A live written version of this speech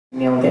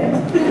Neil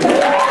Gaiman.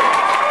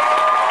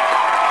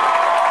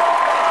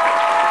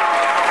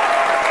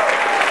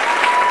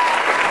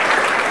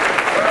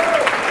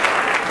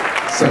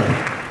 So,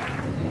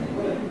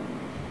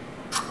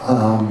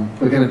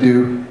 we're going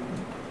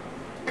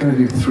to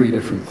do three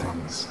different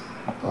things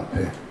up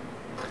here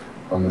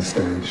on the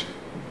stage.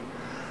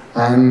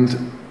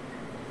 And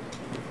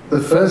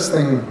the first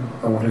thing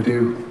I want to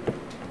do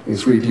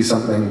is read you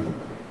something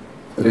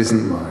that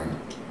isn't mine.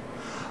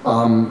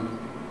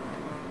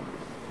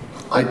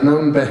 I'd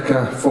known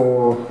Becca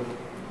for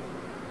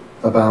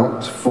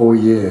about 4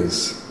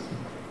 years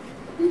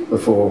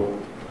before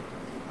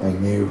I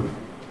knew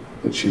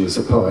that she was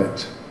a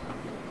poet.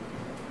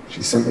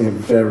 She sent me a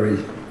very,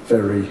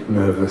 very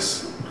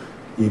nervous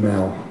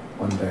email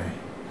one day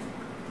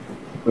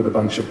with a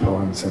bunch of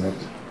poems in it,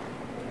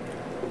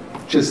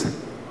 just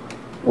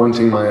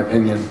wanting my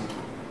opinion,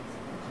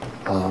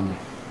 and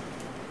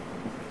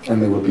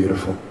they were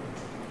beautiful.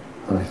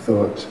 And I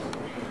thought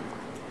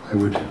I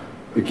would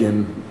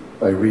begin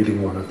by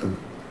reading one of them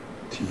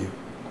to you.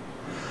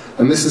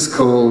 And this is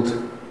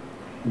called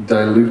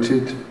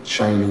Diluted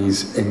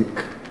Chinese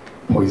Ink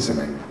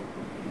Poisoning.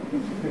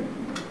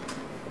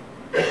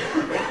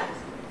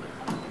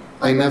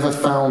 I never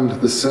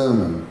found the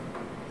sermon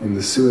in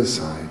the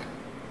suicide,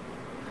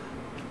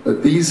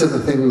 but these are the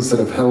things that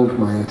have held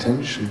my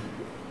attention.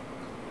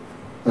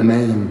 A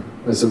name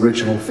as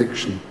original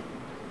fiction,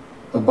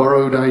 a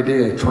borrowed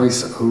idea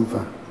twice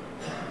over,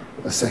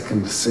 a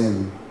second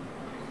sin.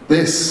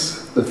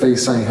 This, the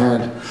face I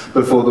had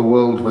before the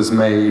world was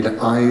made,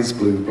 eyes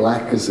blue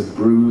black as a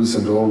bruise,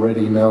 and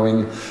already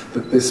knowing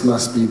that this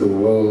must be the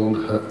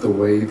world, the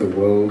way the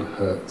world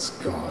hurts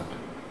God.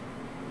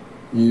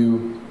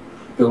 You,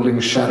 building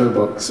shadow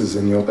boxes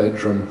in your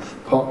bedroom,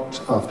 pot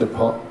after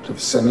pot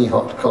of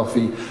semi-hot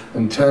coffee,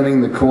 and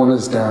turning the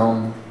corners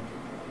down.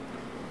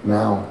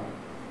 Now,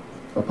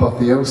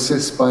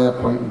 apotheosis by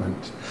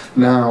appointment.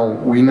 Now,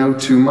 we know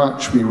too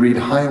much. We read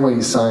highway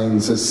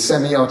signs as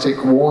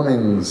semiotic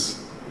warnings.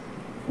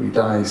 We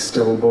die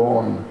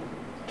stillborn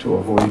to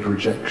avoid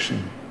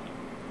rejection.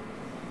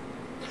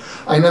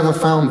 I never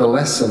found the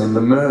lesson in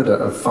the murder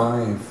of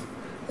 5,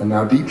 and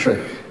now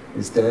Dietrich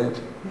is dead.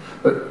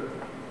 But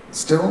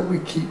still we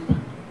keep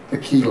the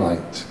key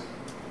light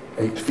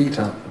 8 feet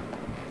up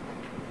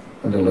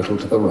and a little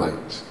to the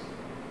right.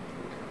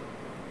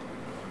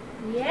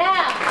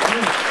 Yeah!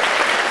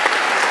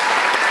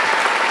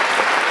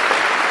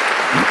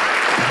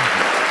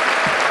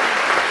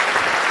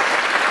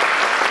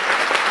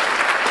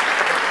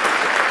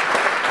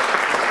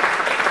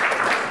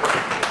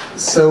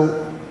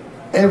 So,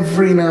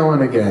 every now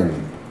and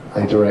again,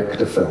 I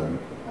direct a film.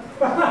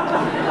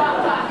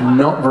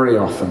 Not very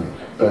often,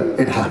 but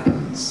it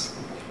happens.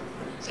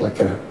 It's like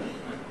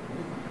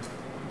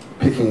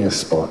picking a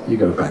spot, you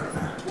go back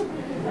there.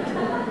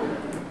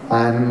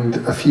 And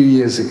a few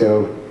years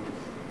ago,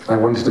 I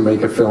wanted to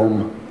make a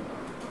film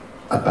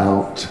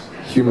about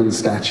human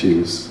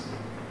statues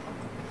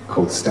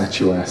called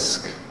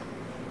Statuesque.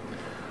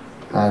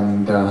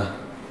 And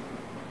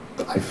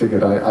I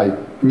figured I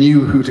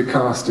knew who to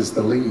cast as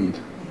the lead,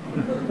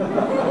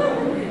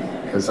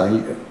 because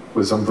I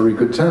was on very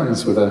good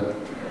terms with an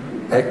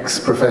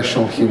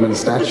ex-professional human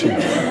statue.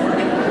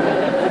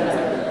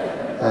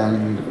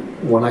 And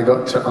when I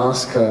got to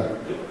ask her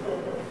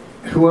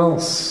who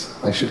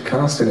else I should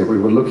cast in it, we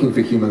were looking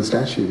for human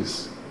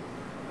statues,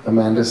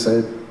 Amanda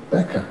said,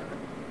 Becca.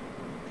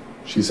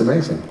 She's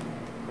amazing.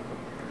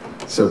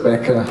 So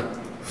Becca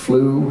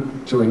flew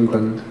to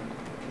England,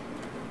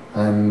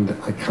 and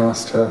I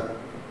cast her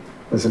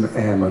as an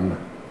airman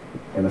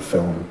in a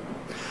film.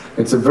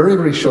 It's a very,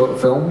 very short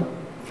film.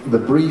 The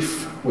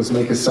brief was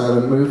make a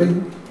silent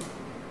movie,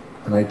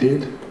 and I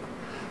did.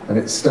 And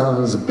it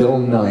stars Bill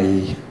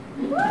Nye.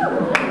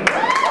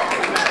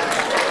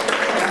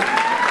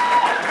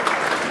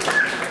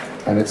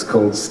 And it's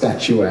called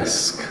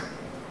Statuesque.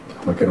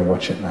 We're going to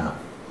watch it now.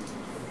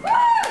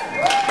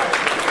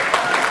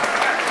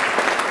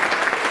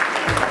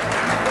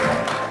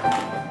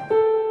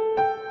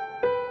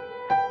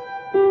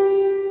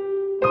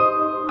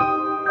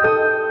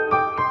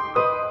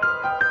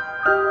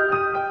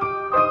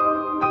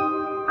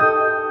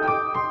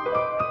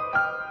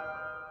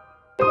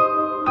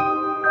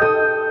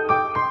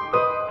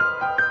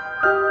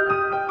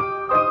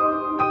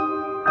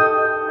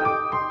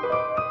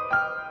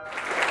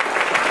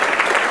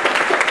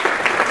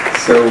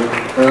 So,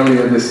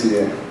 earlier this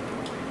year,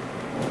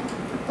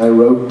 I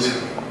wrote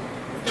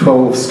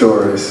 12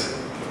 stories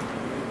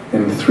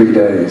in 3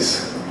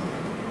 days,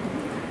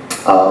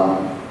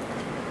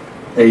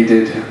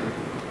 aided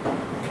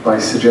by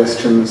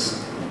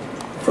suggestions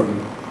from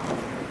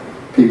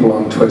people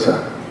on Twitter.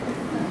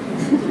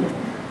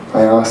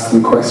 I asked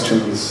them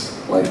questions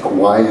like,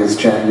 why is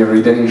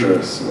January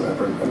dangerous, or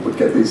whatever, and would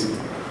get these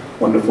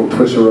wonderful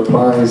Twitter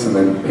replies, and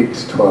then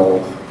picked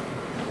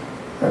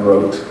 12 and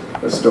wrote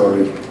a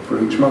story for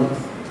each month,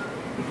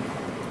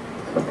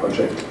 a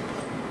project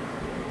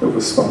that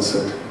was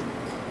sponsored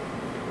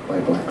by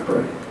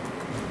BlackBerry.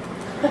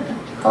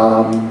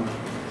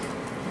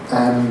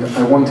 And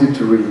I wanted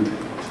to read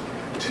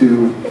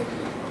 2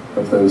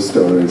 of those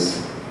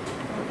stories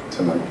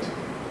tonight.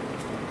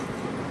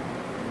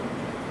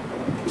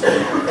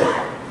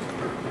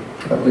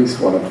 At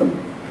least one of them.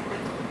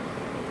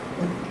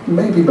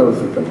 Maybe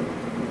both of them.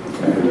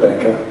 And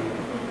Becca,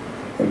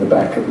 in the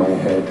back of my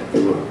head.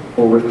 They were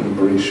all written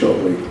very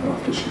shortly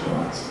after she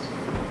passed.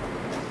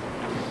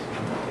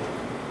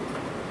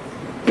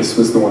 This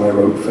was the one I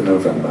wrote for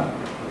November.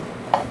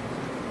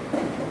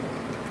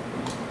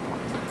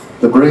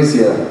 The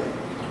brazier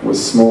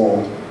was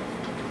small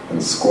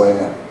and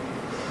square,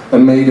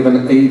 and made of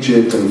an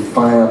aged and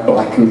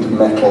fire-blackened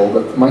metal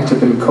that might have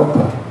been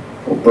copper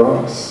or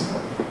brass.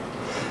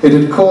 It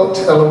had caught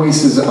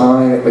Eloise's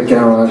eye at the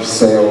garage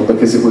sale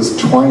because it was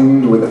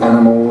twined with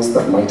animals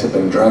that might have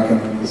been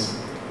dragons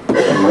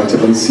and might have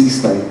been sea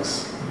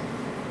snakes.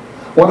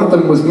 One of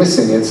them was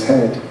missing its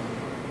head.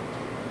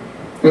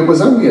 It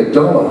was only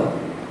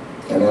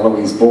 $1, and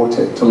Eloise bought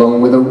it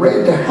along with a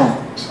red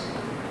hat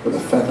with a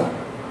feather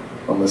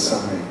on the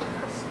side.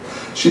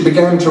 She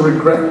began to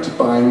regret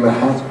buying the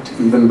hat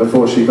even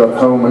before she got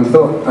home and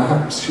thought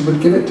perhaps she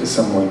would give it to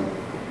someone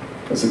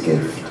as a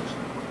gift.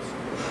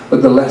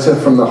 But the letter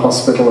from the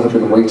hospital had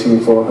been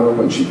waiting for her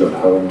when she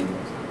got home,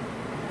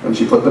 and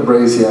she put the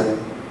brazier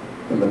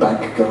in the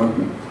back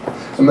garden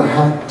and the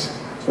hat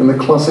in the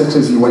closet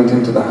as you went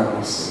into the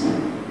house,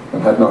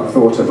 and had not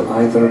thought of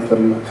either of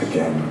them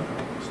again.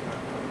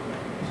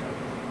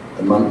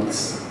 The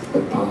months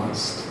had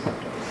passed,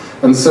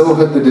 and so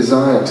had the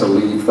desire to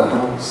leave the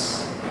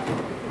house.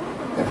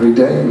 Every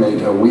day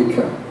made her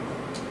weaker,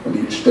 and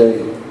each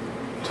day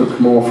took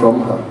more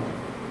from her.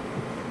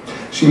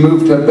 She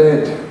moved her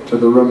bed to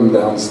the room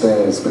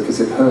downstairs because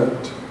it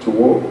hurt to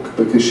walk,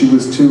 because she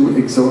was too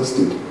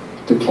exhausted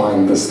to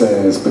climb the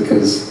stairs,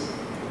 because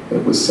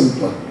it was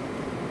simpler.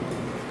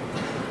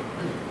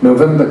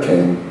 November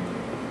came,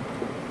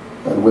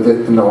 and with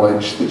it the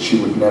knowledge that she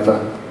would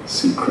never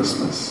see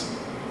Christmas.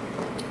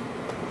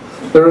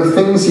 There are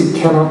things you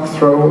cannot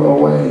throw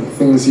away,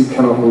 things you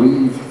cannot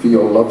leave for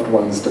your loved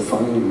ones to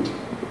find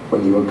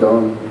when you are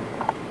gone,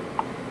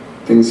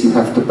 things you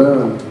have to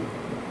burn.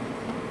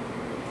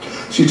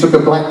 She took a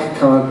black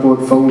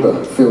cardboard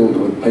folder filled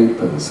with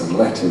papers and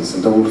letters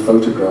and old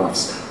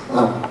photographs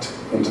out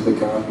into the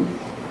garden.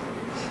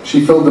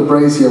 She filled the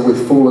brazier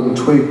with fallen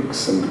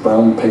twigs and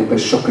brown paper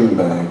shopping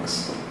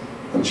bags,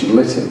 and she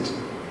lit it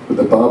with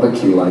a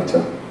barbecue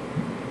lighter.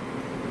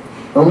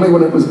 Only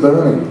when it was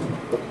burning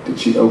did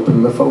she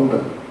open the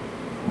folder.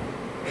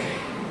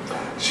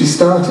 She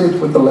started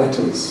with the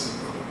letters,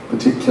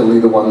 particularly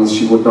the ones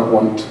she would not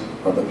want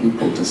other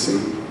people to see.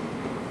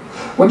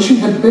 When she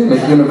had been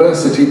at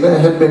university, there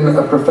had been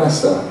a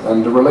professor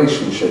and a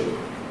relationship,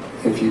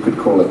 if you could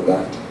call it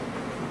that,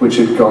 which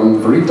had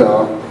gone very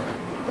dark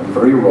and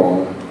very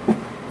wrong,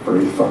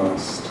 very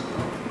fast.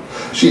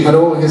 She had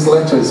all his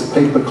letters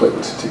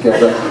paper-clipped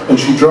together, and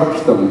she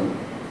dropped them,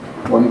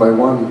 one by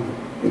one,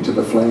 into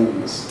the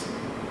flames.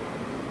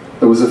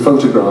 There was a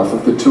photograph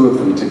of the 2 of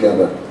them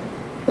together,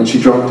 and she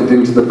dropped it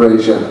into the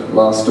brazier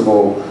last of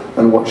all,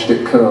 and watched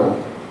it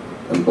curl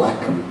and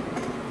blacken.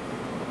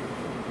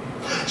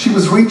 She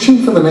was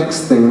reaching for the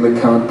next thing in the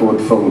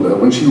cardboard folder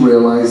when she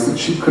realized that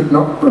she could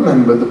not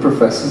remember the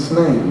professor's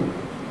name,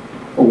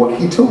 or what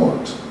he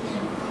taught,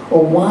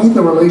 or why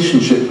the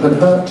relationship had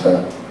hurt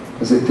her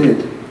as it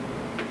did,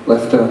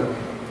 left her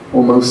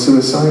almost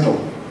suicidal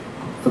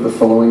for the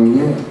following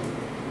year.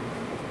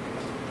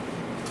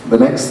 The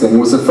next thing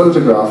was a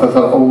photograph of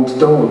her old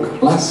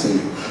dog,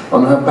 Lassie,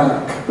 on her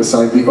back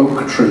beside the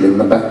oak tree in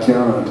the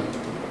backyard.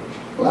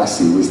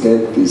 Lassie was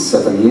dead these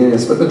 7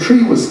 years, but the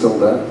tree was still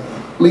there,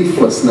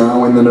 leafless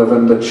now in the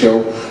November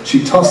chill.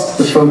 She tossed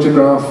the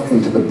photograph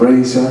into the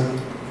brazier.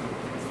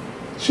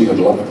 She had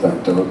loved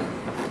that dog.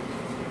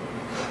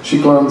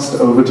 She glanced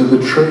over to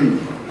the tree,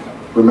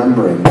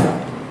 remembering.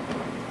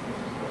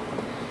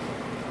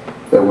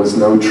 There was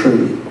no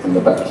tree in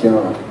the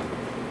backyard.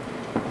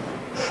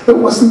 There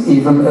wasn't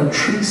even a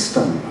tree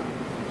stump,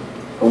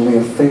 only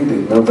a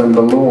faded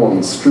November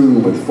lawn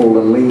strewn with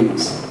fallen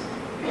leaves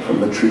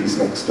from the trees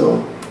next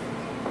door.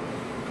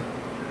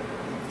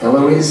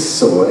 Eloise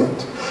saw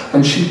it,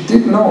 and she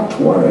did not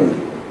worry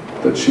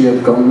that she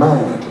had gone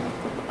mad.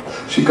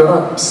 She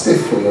got up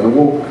stiffly and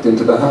walked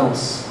into the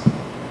house.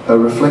 Her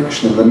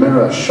reflection in the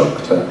mirror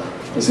shocked her,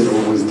 as it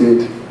always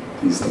did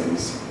these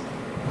days.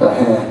 Her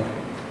hair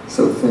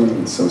so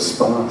thin, so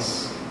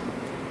sparse,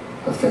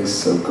 her face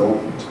so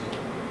gaunt.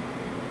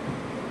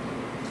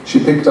 She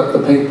picked up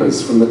the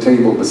papers from the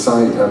table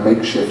beside her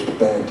makeshift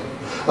bed.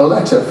 A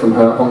letter from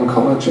her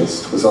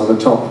oncologist was on the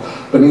top,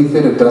 beneath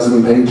it a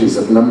dozen pages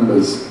of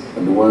numbers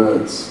and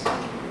words.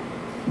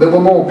 There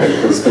were more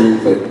papers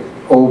beneath it,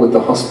 all with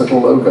the hospital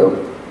logo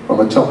on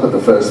the top of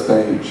the first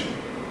page.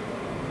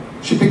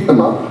 She picked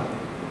them up,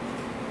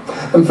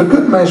 and for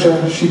good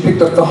measure, she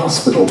picked up the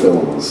hospital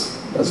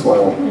bills as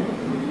well.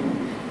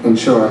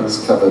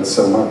 Insurance covered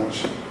so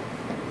much,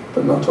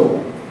 but not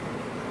all.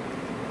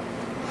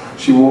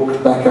 She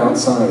walked back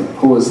outside,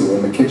 pausing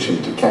in the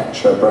kitchen to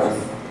catch her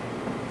breath.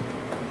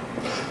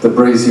 The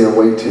brazier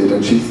waited,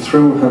 and she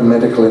threw her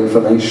medical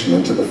information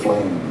into the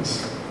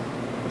flames.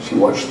 She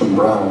watched them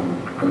brown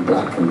and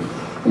blacken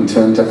and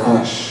turn to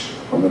ash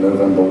on the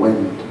November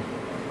wind.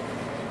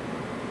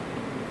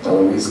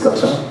 Eloise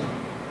got up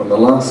when the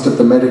last of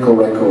the medical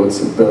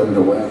records had burned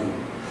away,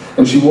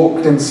 and she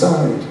walked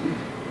inside.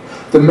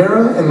 The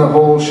mirror in the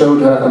hall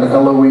showed her an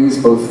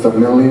Eloise both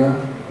familiar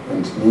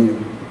and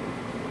new.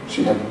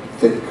 She had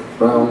thick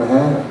brown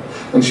hair,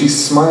 and she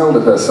smiled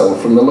at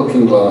herself from the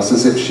looking glass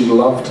as if she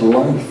loved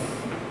life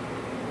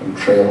and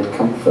trailed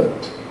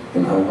comfort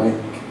in her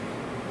wake.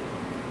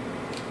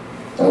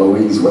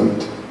 Eloise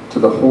went to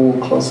the hall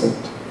closet.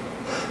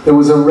 There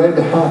was a red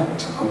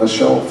hat on the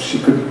shelf she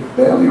could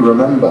barely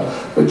remember,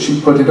 but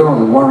she put it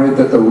on, worried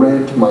that the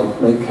red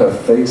might make her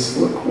face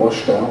look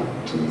washed out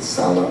and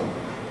sallow.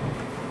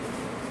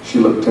 She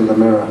looked in the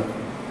mirror.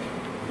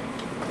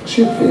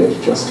 She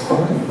appeared just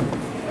fine.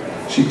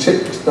 She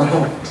tipped the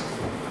hat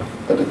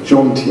at a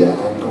jauntier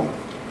angle.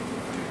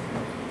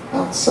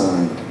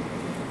 Outside,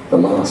 the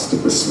last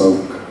of the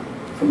smoke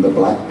from the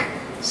black,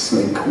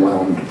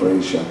 snake-wound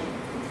brazier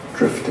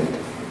drifted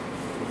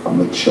on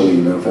the chilly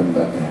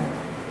November air.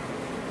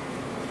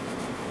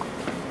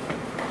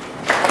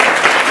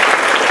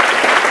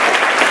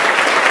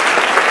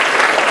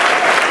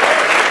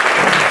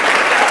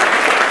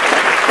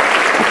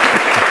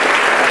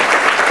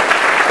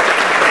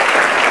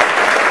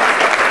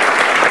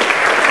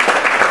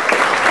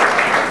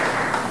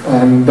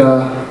 And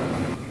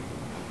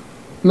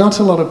not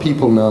a lot of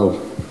people know,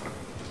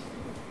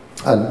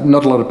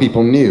 not a lot of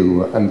people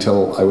knew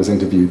until I was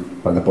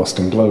interviewed by the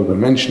Boston Globe and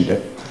mentioned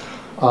it,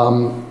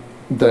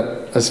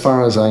 that as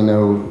far as I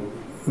know,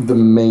 the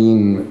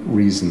main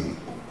reason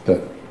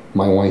that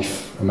my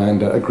wife,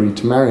 Amanda, agreed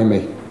to marry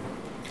me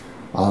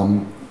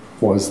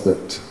was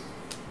that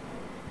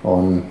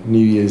on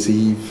New Year's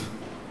Eve,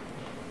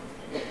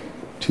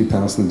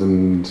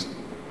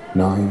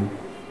 2009,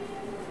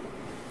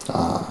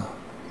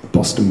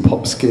 Boston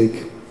Pops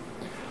gig,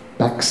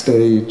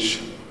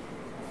 backstage,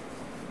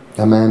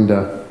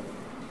 Amanda,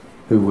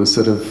 who was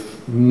sort of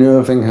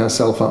nerving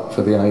herself up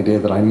for the idea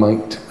that I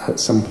might at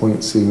some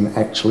point soon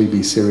actually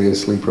be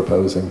seriously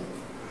proposing,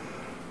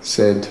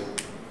 said,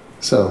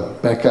 "So,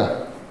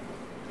 Becca,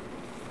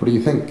 what do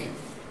you think?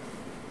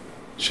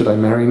 Should I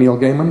marry Neil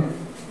Gaiman?"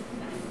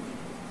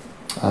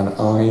 And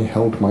I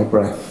held my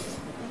breath,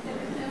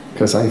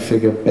 because I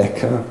figured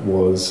Becca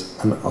was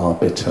an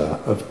arbiter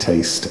of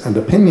taste and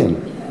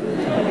opinion.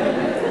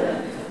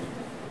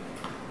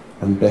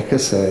 And Becca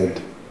said,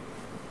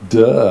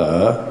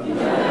 "Duh."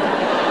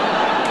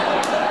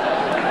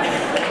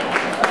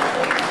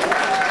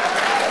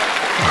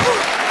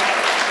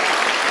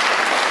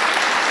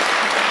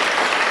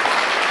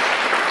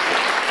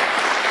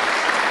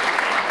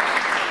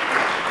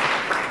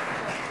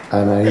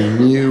 And I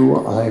knew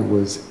I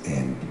was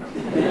in.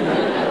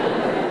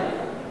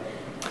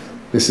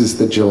 This is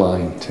the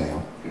July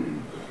tale.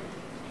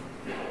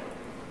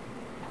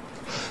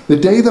 The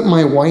day that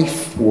my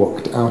wife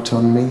walked out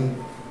on me,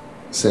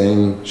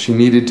 saying she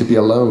needed to be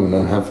alone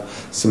and have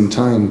some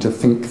time to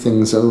think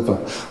things over,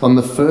 on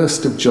the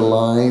 1st of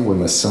July, when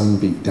the sun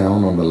beat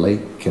down on the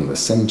lake in the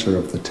center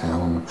of the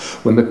town,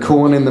 when the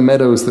corn in the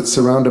meadows that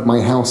surrounded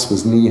my house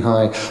was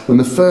knee-high, when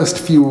the first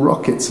few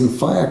rockets and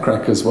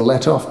firecrackers were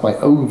let off by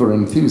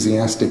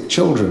over-enthusiastic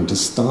children to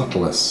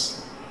startle us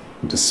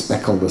and to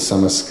speckle the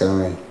summer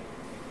sky,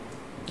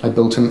 I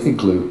built an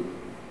igloo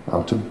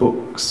out of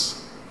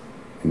books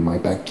in my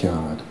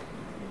backyard.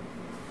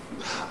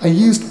 I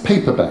used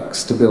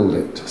paperbacks to build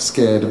it,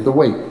 scared of the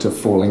weight of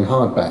falling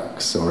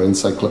hardbacks or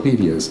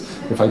encyclopedias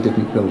if I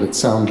didn't build it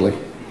soundly.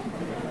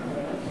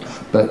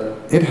 But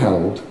it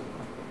held.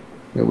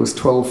 It was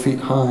 12 feet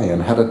high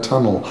and had a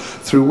tunnel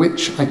through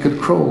which I could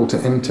crawl to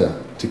enter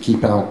to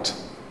keep out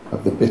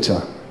of the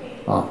bitter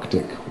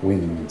Arctic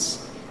winds.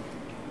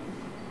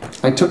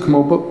 I took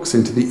more books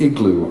into the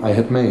igloo I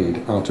had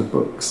made out of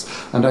books,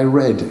 and I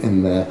read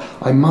in there.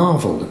 I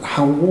marveled at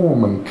how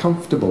warm and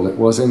comfortable it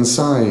was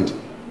inside.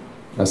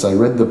 As I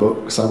read the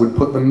books, I would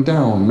put them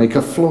down, make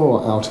a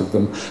floor out of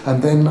them,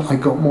 and then I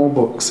got more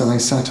books and I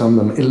sat on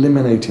them,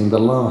 eliminating the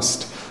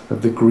last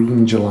of the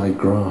green July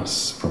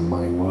grass from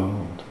my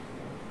world.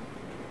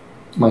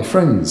 My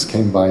friends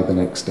came by the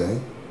next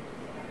day.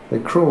 They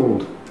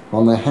crawled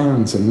on their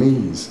hands and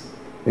knees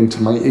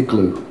into my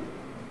igloo.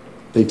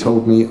 They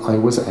told me I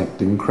was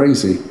acting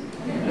crazy.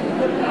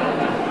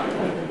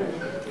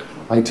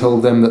 I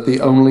told them that the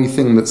only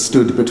thing that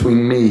stood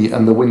between me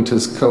and the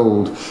winter's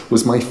cold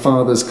was my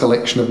father's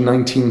collection of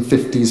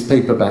 1950s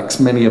paperbacks,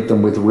 many of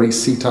them with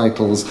racy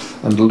titles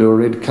and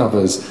lurid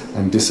covers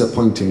and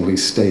disappointingly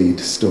staid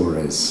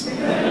stories.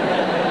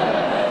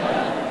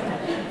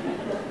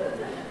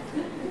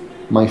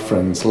 My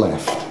friends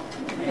left.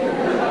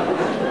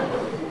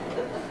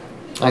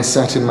 I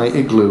sat in my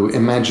igloo,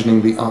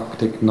 imagining the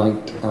Arctic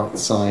night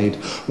outside,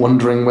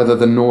 wondering whether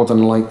the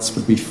northern lights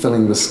would be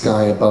filling the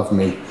sky above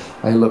me.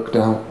 I looked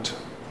out,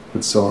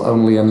 but saw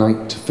only a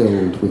night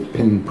filled with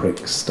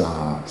pinprick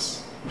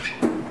stars.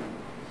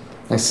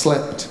 I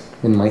slept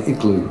in my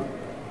igloo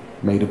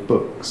made of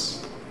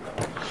books.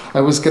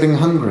 I was getting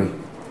hungry.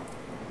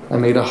 I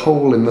made a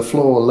hole in the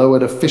floor,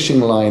 lowered a fishing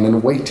line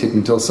and waited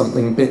until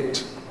something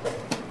bit.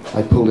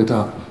 I pulled it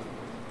up.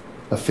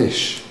 A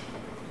fish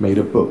made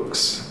of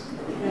books.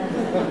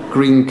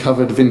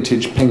 Green-covered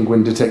vintage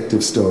penguin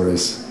detective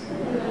stories.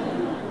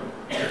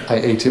 I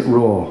ate it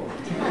raw,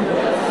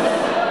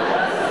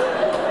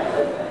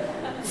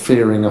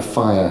 fearing a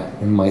fire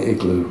in my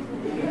igloo.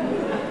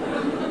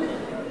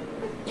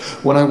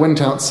 When I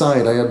went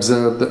outside, I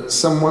observed that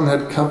someone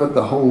had covered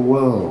the whole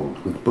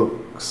world with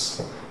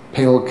books.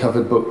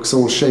 Pale-covered books,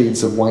 all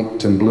shades of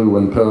white and blue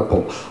and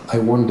purple. I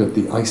wandered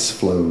the ice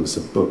flows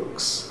of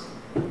books.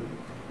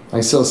 I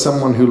saw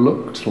someone who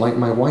looked like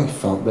my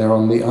wife out there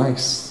on the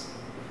ice.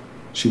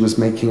 She was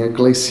making a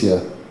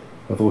glacier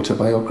of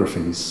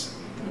autobiographies.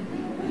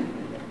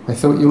 "I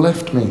thought you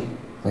left me,"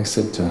 I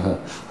said to her.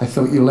 "I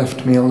thought you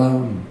left me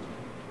alone."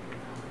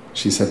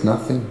 She said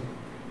nothing,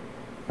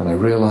 and I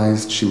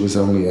realized she was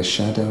only a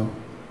shadow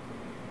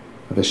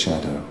of a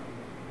shadow.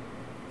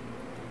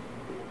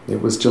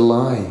 It was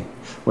July,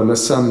 when the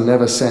sun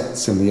never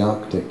sets in the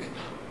Arctic,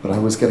 but I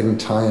was getting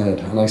tired,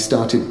 and I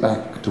started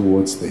back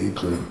towards the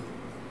igloo.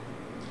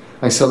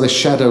 I saw the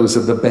shadows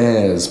of the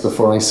bears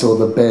before I saw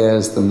the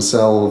bears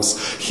themselves.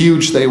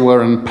 Huge they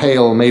were and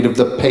pale, made of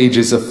the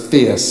pages of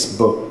fierce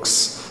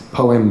books.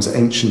 Poems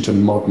ancient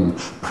and modern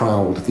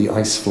prowled the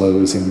ice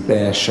floes in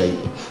bear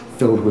shape,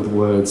 filled with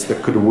words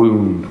that could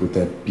wound with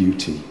their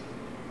beauty.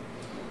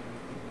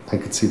 I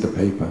could see the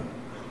paper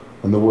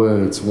and the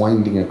words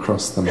winding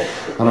across them,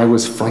 and I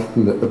was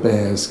frightened that the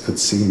bears could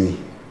see me.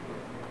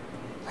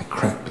 I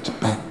crept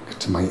back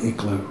to my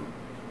igloo,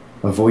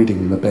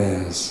 avoiding the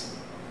bears.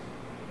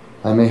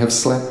 I may have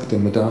slept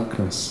in the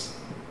darkness,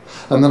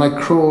 and then I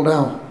crawled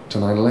out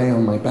and I lay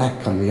on my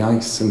back on the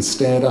ice and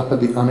stared up at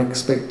the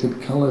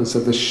unexpected colours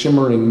of the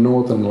shimmering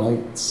northern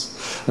lights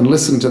and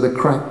listened to the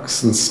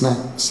cracks and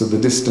snaps of the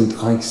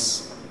distant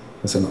ice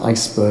as an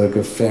iceberg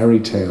of fairy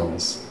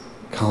tales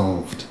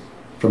carved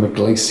from a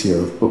glacier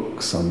of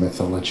books on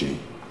mythology.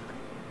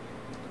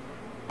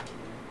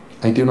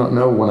 I do not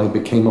know when I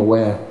became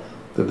aware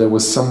that there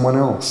was someone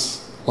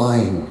else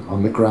lying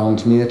on the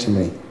ground near to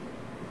me.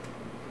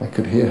 I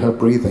could hear her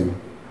breathing.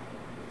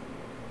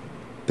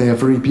 "They are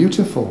very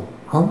beautiful,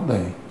 aren't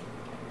they?"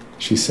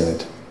 she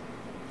said.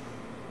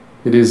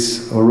 "It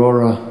is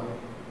Aurora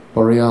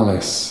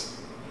Borealis,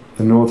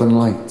 the Northern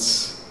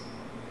Lights,"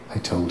 I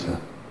told her.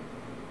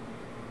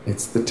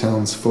 "It's the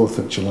town's 4th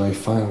of July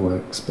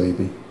fireworks,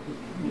 baby,"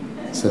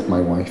 said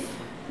my wife.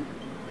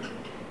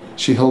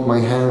 She held my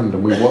hand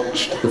and we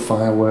watched the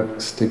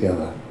fireworks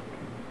together.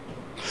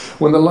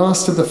 When the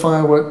last of the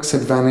fireworks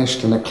had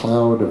vanished in a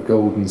cloud of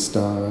golden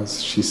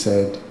stars, she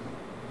said,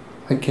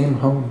 "I came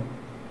home."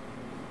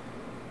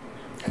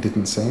 I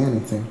didn't say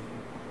anything,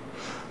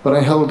 but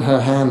I held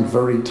her hand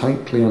very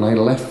tightly and I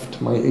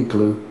left my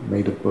igloo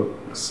made of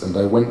books and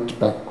I went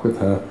back with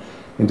her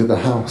into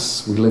the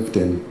house we lived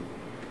in,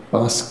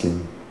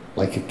 basking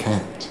like a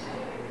cat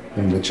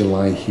in the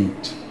July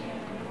heat.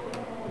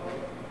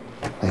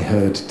 I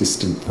heard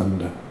distant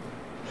thunder,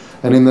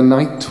 and in the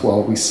night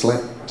while we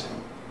slept,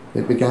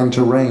 it began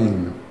to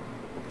rain,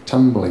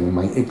 tumbling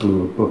my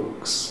igloo of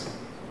books,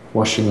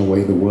 washing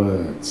away the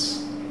words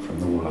from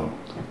the world.